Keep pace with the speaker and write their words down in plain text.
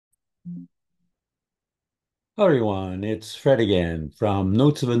Hello everyone, it's Fred again from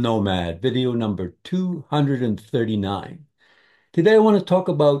Notes of a Nomad, video number 239. Today I want to talk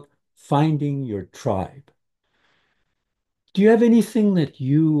about finding your tribe. Do you have anything that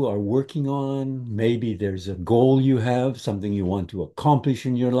you are working on? Maybe there's a goal you have, something you want to accomplish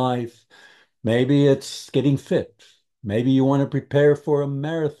in your life. Maybe it's getting fit. Maybe you want to prepare for a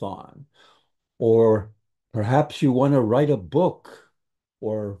marathon, or perhaps you want to write a book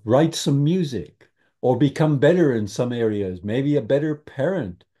or write some music or become better in some areas, maybe a better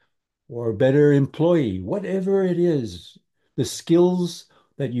parent or a better employee, whatever it is, the skills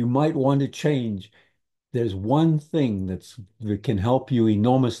that you might want to change. There's one thing that can help you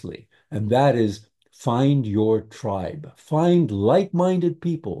enormously, and that is find your tribe. Find like-minded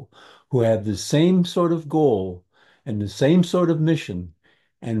people who have the same sort of goal and the same sort of mission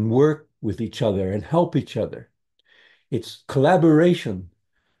and work with each other and help each other. It's collaboration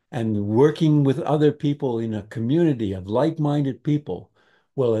and working with other people in a community of like-minded people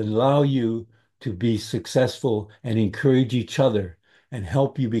will allow you to be successful and encourage each other and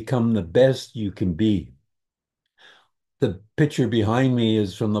help you become the best you can be. The picture behind me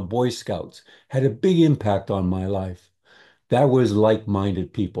is from the Boy Scouts, had a big impact on my life. That was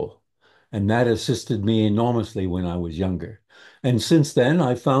like-minded people, and that assisted me enormously when I was younger. And since then,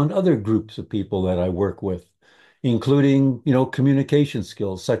 I found other groups of people that I work with, including, communication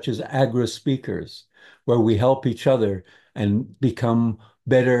skills such as Agra speakers, where we help each other and become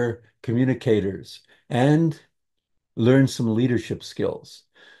better communicators and learn some leadership skills.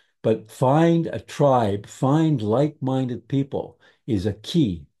 But find a tribe, find like-minded people is a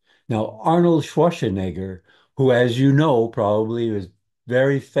key. Now, Arnold Schwarzenegger, who, as you know, probably is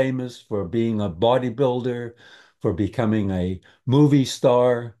very famous for being a bodybuilder, for becoming a movie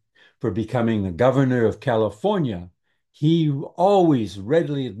star, for becoming the governor of California, he always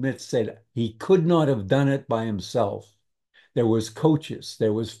readily admits that he could not have done it by himself. There was coaches,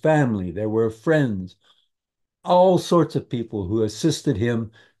 there was family, there were friends, all sorts of people who assisted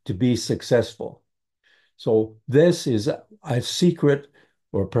him to be successful. So this is a secret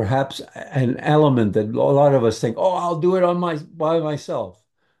or perhaps an element that a lot of us think, oh, I'll do it on my by myself.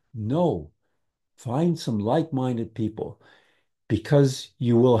 No, find some like-minded people because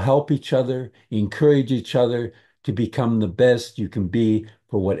you will help each other, encourage each other to become the best you can be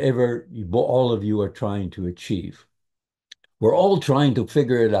for whatever all of you are trying to achieve. We're all trying to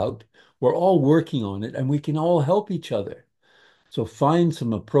figure it out. We're all working on it, and we can all help each other. So find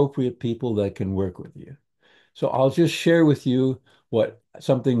some appropriate people that can work with you. So I'll just share with you what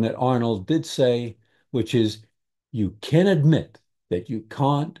something that Arnold did say, which is you can admit that you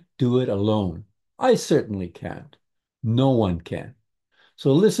can't do it alone. I certainly can't. No one can.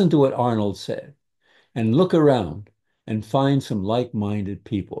 So listen to what Arnold said and look around and find some like-minded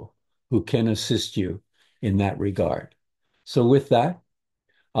people who can assist you in that regard. So with that,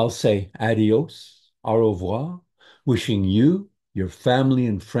 I'll say adios, au revoir, wishing you, your family,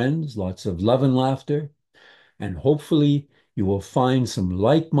 and friends lots of love and laughter. And hopefully, you will find some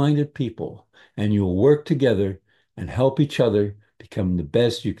like-minded people and you'll work together and help each other become the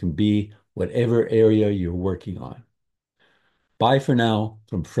best you can be, whatever area you're working on. Bye for now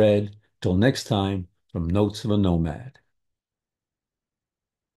from Fred. Till next time from Notes of a Nomad.